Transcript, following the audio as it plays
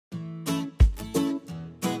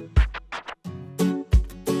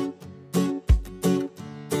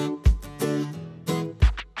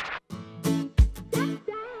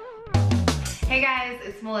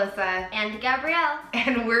it's Melissa. And Gabrielle.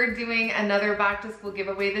 And we're doing another back to school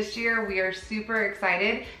giveaway this year. We are super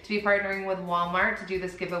excited to be partnering with Walmart to do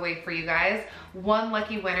this giveaway for you guys. One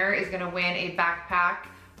lucky winner is gonna win a backpack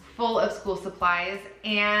full of school supplies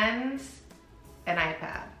and an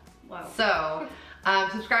iPad. Wow. So,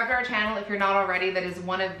 subscribe to our channel if you're not already. That is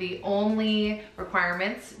one of the only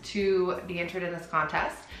requirements to be entered in this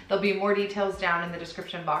contest. There'll be more details down in the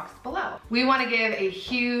description box below. We want to give a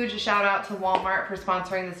huge shout out to Walmart for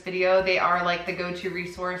sponsoring this video. They are like the go-to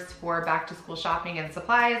resource for back to school shopping and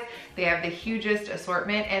supplies. They have the hugest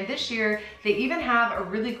assortment, and this year they even have a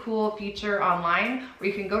really cool feature online where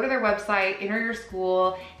you can go to their website, enter your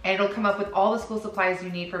school, and it'll come up with all the school supplies you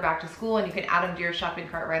need for back to school, and you can add them to your shopping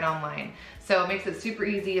cart right online. So it makes it super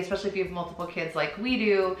easy, especially if you have multiple kids like we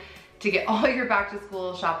do, to get all your back to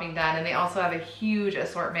school shopping done. And they also have a huge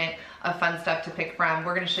assortment of fun stuff to pick from.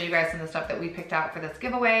 We're gonna show you guys some of the stuff that we picked out for this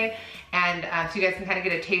giveaway, and so you guys can kind of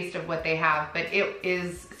get a taste of what they have, but it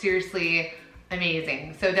is seriously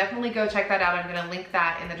amazing. So definitely go check that out. I'm gonna link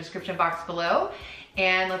that in the description box below,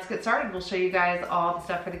 and let's get started. We'll show you guys all the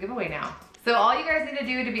stuff for the giveaway now. So all you guys need to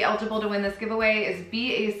do to be eligible to win this giveaway is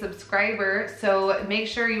be a subscriber. So make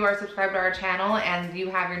sure you are subscribed to our channel and you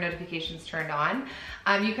have your notifications turned on.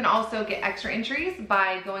 You can also get extra entries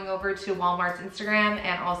by going over to Walmart's Instagram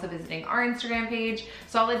and also visiting our Instagram page.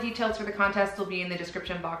 So all the details for the contest will be in the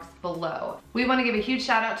description box below. We want to give a huge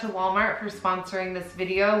shout out to Walmart for sponsoring this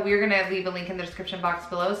video. We're gonna leave a link in the description box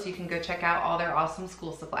below so you can go check out all their awesome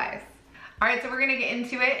school supplies. All right, so we're gonna get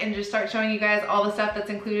into it and just start showing you guys all the stuff that's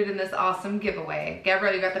included in this awesome giveaway.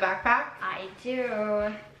 Gabrielle, you got the backpack? I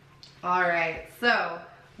do. All right, so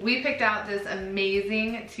we picked out this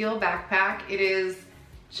amazing teal backpack. It is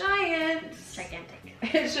giant. Gigantic.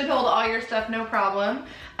 It should hold all your stuff, no problem.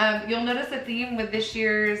 You'll notice a theme with this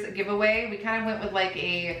year's giveaway. We kind of went with like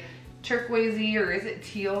a turquoisey, or is it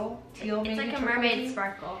teal? Teal maybe? It's like a mermaid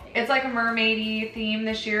sparkle. It's like a mermaidy theme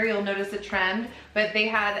this year. You'll notice a trend, but they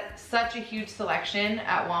had such a huge selection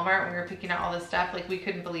at Walmart when we were picking out all this stuff. Like, we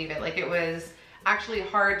couldn't believe it. Like, it was actually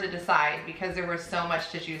hard to decide because there was so much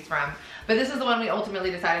to choose from. But this is the one we ultimately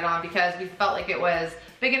decided on because we felt like it was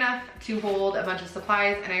big enough to hold a bunch of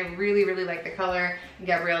supplies, and I really, really like the color, and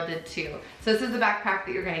Gabrielle did too. So this is the backpack that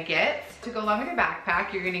you're gonna get. To go along with your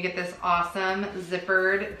backpack, you're gonna get this awesome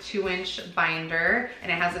zippered 2-inch binder,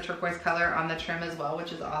 and it has a turquoise color on the trim as well,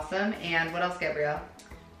 which is awesome. And what else, Gabrielle?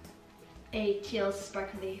 A teal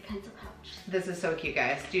sparkly pencil pouch. This is so cute,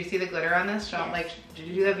 guys. Do you see the glitter on this? Show Yes. Like,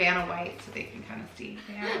 do the Vanna White so they can kind of see.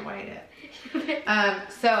 Vanna White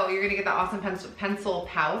it. So you're gonna get the awesome pencil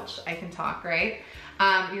pouch. I can talk, right?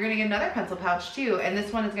 You're gonna get another pencil pouch too, and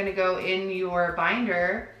this one is gonna go in your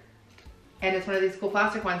binder, and it's one of these cool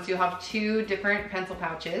plastic ones. So you'll have 2 different pencil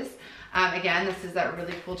pouches. Again, this is that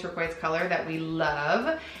really cool turquoise color that we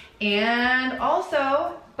love. And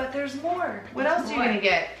also, but there's more. What else are you gonna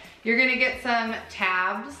get? You're gonna get some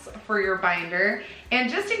tabs for your binder.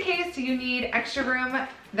 And just in case you need extra room,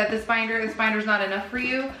 that this binder's not enough for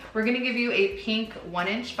you, we're gonna give you a pink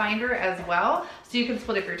 1-inch binder as well. So you can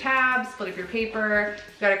split up your tabs, split up your paper.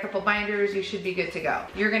 You've got a couple binders, you should be good to go.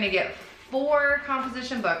 You're gonna get 4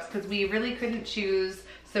 composition books because we really couldn't choose,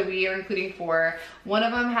 so we are including 4. One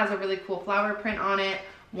of them has a really cool flower print on it.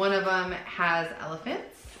 One of them has elephants.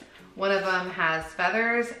 One of them has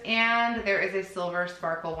feathers, and there is a silver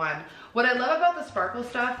sparkle one. What I love about the sparkle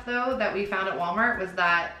stuff though that we found at Walmart was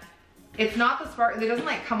that it's not the sparkle, it doesn't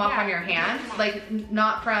like come off on your hand, like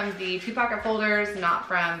not from the 2-pocket folders, not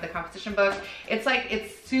from the composition book. It's like,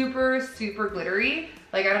 it's super, super glittery.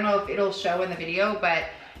 Like, I don't know if it'll show in the video, but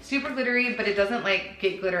super glittery, but it doesn't like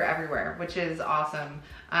get glitter everywhere, which is awesome.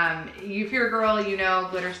 If you're a girl, you know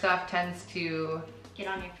glitter stuff tends to get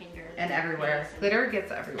on your fingers and everywhere. Glitter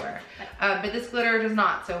gets everywhere. But this glitter does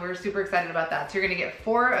not, so we're super excited about that. So you're gonna get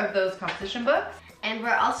 4 of those composition books. And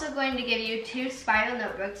we're also going to give you 2 spiral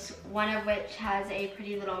notebooks, one of which has a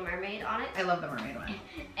pretty little mermaid on it. I love the mermaid one.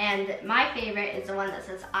 And my favorite is the one that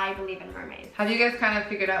says, I believe in mermaids. Have you guys kind of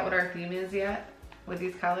figured out what our theme is yet with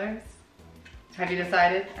these colors? Have you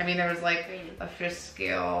decided? I mean, there was like a fish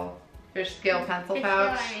scale pencil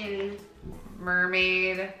pouch,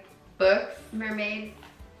 mermaid books. Mermaid.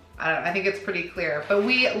 I don't know, I think it's pretty clear, but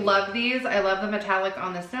we love these. I love the metallic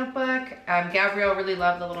on this notebook. Gabrielle really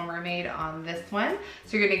loved the little mermaid on this one.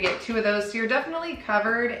 So you're gonna get 2 of those. So you're definitely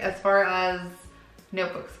covered as far as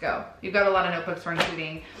notebooks go. You've got a lot of notebooks we're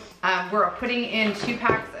including. We're putting in 2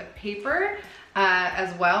 packs of paper.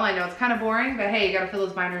 as well. I know it's kind of boring, but hey, you gotta fill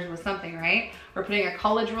those binders with something, right? We're putting a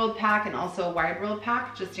college ruled pack and also a wide ruled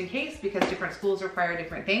pack just in case, because different schools require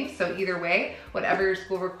different things. So either way, whatever your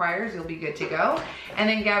school requires, you'll be good to go. And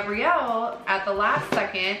then Gabrielle, at the last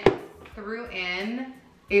second, threw in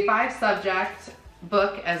a 5-subject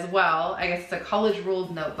book as well. I guess it's a college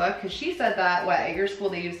ruled notebook, because she said that, what, at your school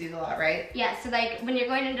they use these a lot, right? Yeah, so like when you're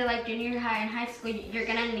going into like junior high and high school, you're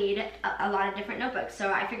gonna need a lot of different notebooks.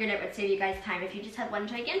 So I figured it would save you guys time if you just had one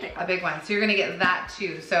gigantic one. A big one. So you're gonna get that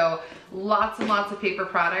too. So lots and lots of paper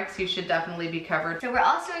products. You should definitely be covered. So we're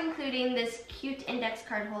also including this cute index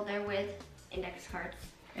card holder with index cards.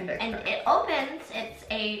 It opens,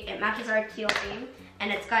 it matches our teal theme,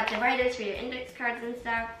 and it's got dividers for your index cards and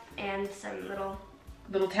stuff, and some little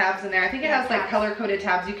tabs in there. I think it has like color-coded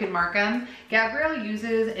tabs. You can mark them. Gabrielle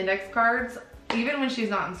uses index cards even when she's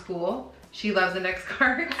not in school. She loves index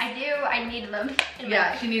cards. I do. I need them.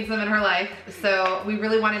 Yeah, she needs them in her life. So we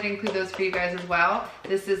really wanted to include those for you guys as well.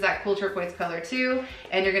 This is that cool turquoise color too,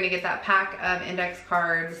 and you're gonna get that pack of index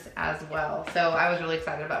cards as well. So I was really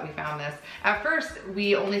excited about we found this. At first,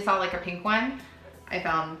 we only saw like a pink one. I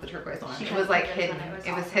found the turquoise one. It was like hidden.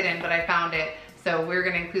 It was hidden, but I found it. So we're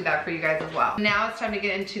gonna include that for you guys as well. Now it's time to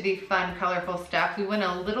get into the fun, colorful stuff. We went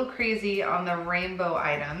a little crazy on the rainbow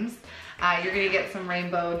items. You're gonna get some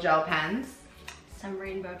rainbow gel pens. Some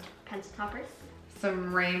rainbow pencil toppers.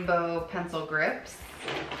 Some rainbow pencil grips.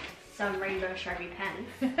 Some rainbow Sharpie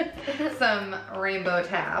pens. Some rainbow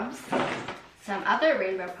tabs. Some other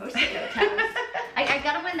rainbow post-it note tabs. I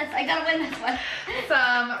gotta win this, I gotta win this one.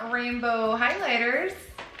 Some rainbow highlighters.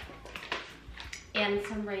 And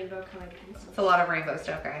some rainbow colored pencils. It's a lot of rainbow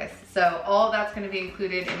stuff, guys. So all of that's going to be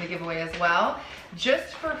included in the giveaway as well.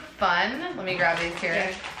 Just for fun, let me grab these here.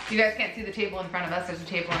 Yeah. You guys can't see the table in front of us. There's a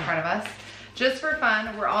table in front of us. Just for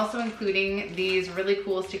fun, we're also including these really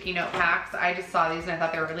cool sticky note packs. I just saw these and I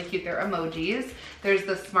thought they were really cute. They're emojis. There's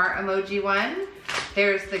the smart emoji one.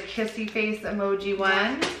 There's the kissy face emoji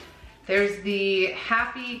one. There's the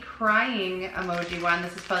happy crying emoji one.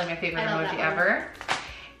 This is probably my favorite emoji ever.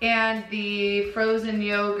 And the frozen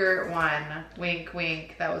yogurt one. Wink,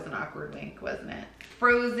 wink. That was an awkward wink, wasn't it?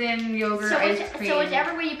 Frozen yogurt ice cream. So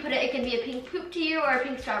whichever way you put it, it can be a pink poop to you or a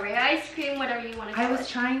pink strawberry ice cream, whatever you want to call it. I was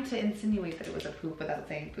trying to insinuate that it was a poop without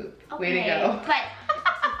saying poop. Okay, way to go. But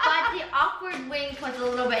the awkward wink was a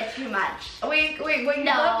little bit too much. Wink, wink, wink.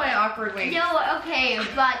 No. You love my awkward wink. No, okay,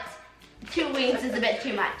 but 2 winks is a bit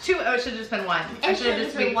too much. Oh, it should have just been one. I should have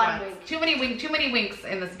just winked one. Wink. Too many winks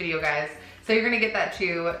in this video, guys. So you're gonna get that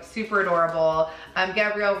too. Super adorable.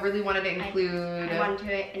 Gabrielle really wanted to include. I wanted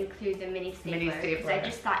to include the mini stapler because I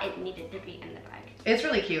just thought it needed to be in the bag. It's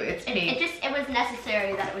really cute. It's pink. It was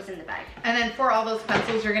necessary that it was in the bag. And then for all those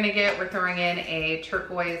pencils you're gonna get, we're throwing in a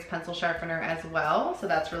turquoise pencil sharpener as well. So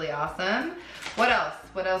that's really awesome. What else?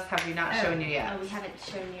 What else have we not shown you yet? Oh, we haven't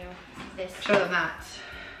shown you this. Show them that.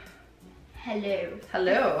 Hello.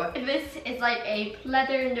 Hello. This is like a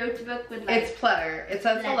pleather notebook with like. It's pleather. It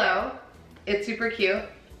says hello. It's super cute.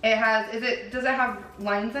 It has, does it have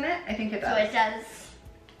lines in it? I think it does. So it does.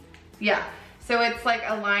 Yeah. So it's like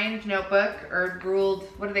a lined notebook or ruled,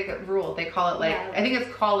 what do they call ruled? They call it like, I think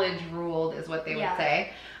it's college ruled is what they would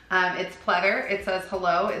say. It's pleather. It says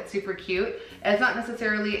hello. It's super cute. It's not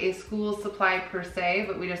necessarily a school supply per se,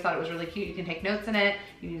 but we just thought it was really cute. You can take notes in it.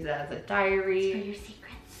 You can use it as a diary. For your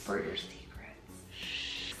secrets. For your secrets.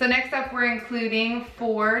 So next up, we're including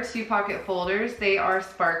 4 2-pocket folders. They are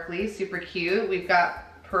sparkly, super cute. We've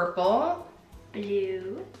got purple,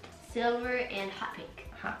 blue, silver, and hot pink.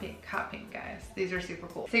 Hot pink, guys. These are super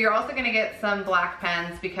cool. So you're also gonna get some black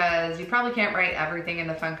pens because you probably can't write everything in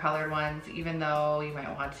the fun colored ones, even though you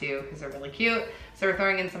might want to because they're really cute. So we're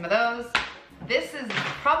throwing in some of those. This is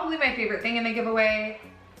probably my favorite thing in the giveaway.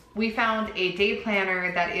 We found a day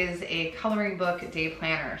planner that is a coloring book day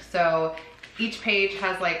planner. So each page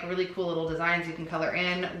has like really cool little designs you can color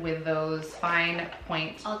in with those fine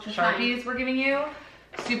point Sharpies we're giving you.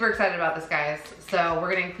 Super excited about this, guys. So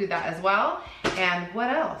we're gonna include that as well. And what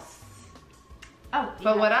else? Oh,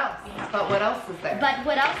 but what else? But what else is there? But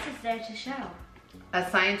what else is there to show? A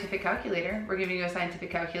scientific calculator. We're giving you a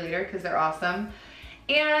scientific calculator because they're awesome.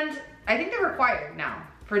 And I think they're required now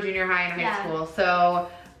for junior high and high school.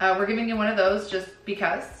 So we're giving you one of those just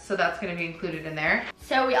because, so that's gonna be included in there.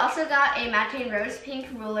 So we also got a matching rose pink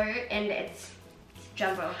ruler and it's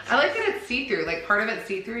jumbo. I like that it's see-through, like part of it's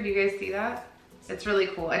see-through. Do you guys see that? It's really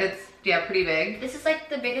cool and it's, pretty big. This is like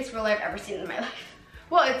the biggest ruler I've ever seen in my life.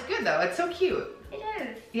 Well, it's good though, it's so cute. It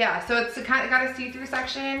is. Yeah, so it's kind of got a see-through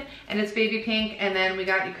section and it's baby pink, and then we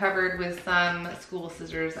got you covered with some school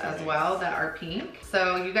scissors as well that are pink.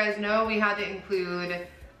 So you guys know we had to include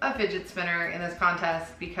a fidget spinner in this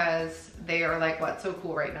contest because they are like what, so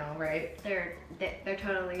cool right now, right? They're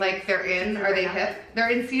totally like they're in. Are they hip? They're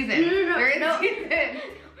in season. No, they're in season.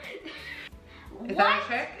 Is that a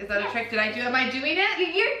trick? Is that a trick? Did I do? Am I doing it? You're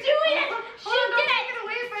doing it. Hold on, don't take it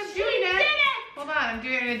away if I'm doing it. Did it. Hold on, I'm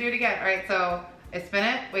gonna do it again. All right, so I spin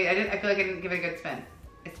it. Wait, I feel like I didn't give it a good spin.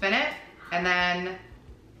 I spin it, and then.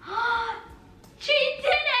 She did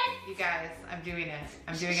it. You guys, I'm doing it.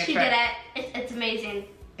 I'm doing a trick. She did it. It's amazing.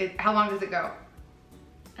 How long does it go?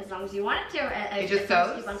 As long as you want it to. It just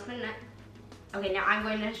goes? Keep on spinning it. Okay, now I'm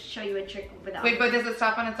going to show you a trick without. Wait, but does it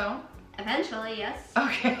stop on its own? Eventually, yes.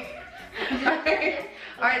 Okay.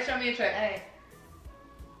 All right, show me a trick. Okay.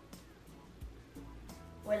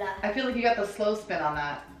 Voila. I feel like you got the slow spin on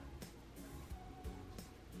that.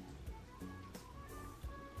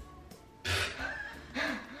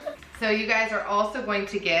 So you guys are also going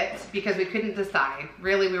to get, because we couldn't decide,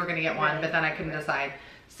 really we were gonna get one, but then I couldn't decide.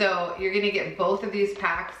 So you're gonna get both of these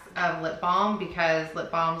packs of lip balm because lip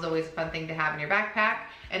balm is always a fun thing to have in your backpack.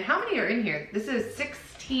 And how many are in here? This is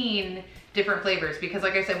 16 different flavors because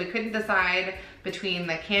like I said, we couldn't decide between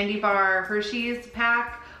the candy bar Hershey's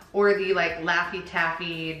pack or the like Laffy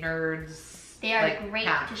Taffy Nerds. They are like, great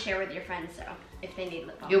pack. to share with your friends, so if they need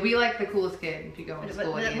lip balm. You'll be like the coolest kid if you go to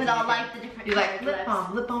school. With all like the different You're like,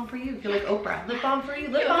 lip balm for you. Feel like Oprah. Lip balm for you,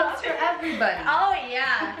 lip balms for everybody. Oh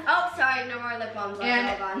yeah. Oh, sorry, no more lip balms.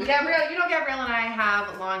 And Gabrielle, you know Gabrielle and I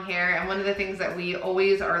have long hair, and one of the things that we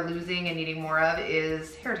always are losing and needing more of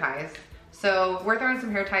is hair ties. So we're throwing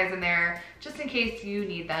some hair ties in there just in case you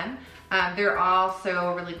need them. They're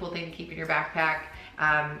also a really cool thing to keep in your backpack.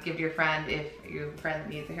 Give to your friend if your friend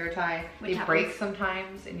needs a hair tie. They break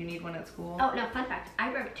sometimes and you need one at school. Oh no, fun fact. I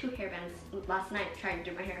broke 2 hairbands last night trying to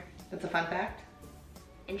do my hair. That's a fun fact?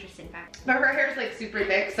 Interesting fact. But her hair's like super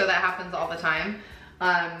thick, so that happens all the time.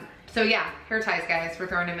 So yeah, hair ties guys, we're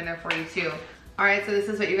throwing them in there for you too. All right, so this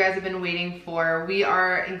is what you guys have been waiting for. We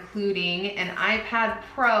are including an iPad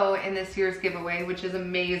Pro in this year's giveaway, which is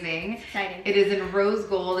amazing. Exciting. It is in rose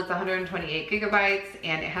gold, it's 128 gigabytes,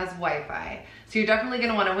 and it has Wi-Fi. So you're definitely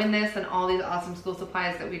gonna wanna win this and all these awesome school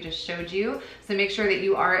supplies that we just showed you. So make sure that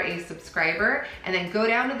you are a subscriber and then go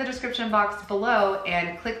down to the description box below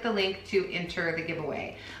and click the link to enter the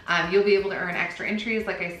giveaway. You'll be able to earn extra entries,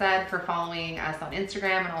 like I said, for following us on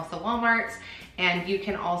Instagram and also Walmart. And you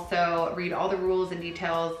can also read all the rules and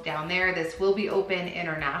details down there. This will be open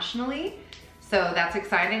internationally. So that's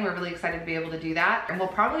exciting. We're really excited to be able to do that. And we'll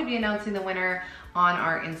probably be announcing the winner on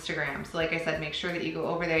our Instagram. So like I said, make sure that you go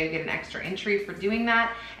over there, you get an extra entry for doing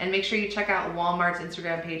that, and make sure you check out Walmart's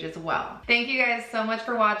Instagram page as well. Thank you guys so much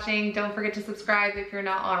for watching. Don't forget to subscribe if you're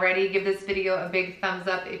not already. Give this video a big thumbs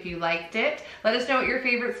up if you liked it. Let us know what your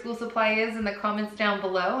favorite school supply is in the comments down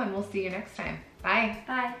below, and we'll see you next time. Bye.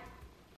 Bye.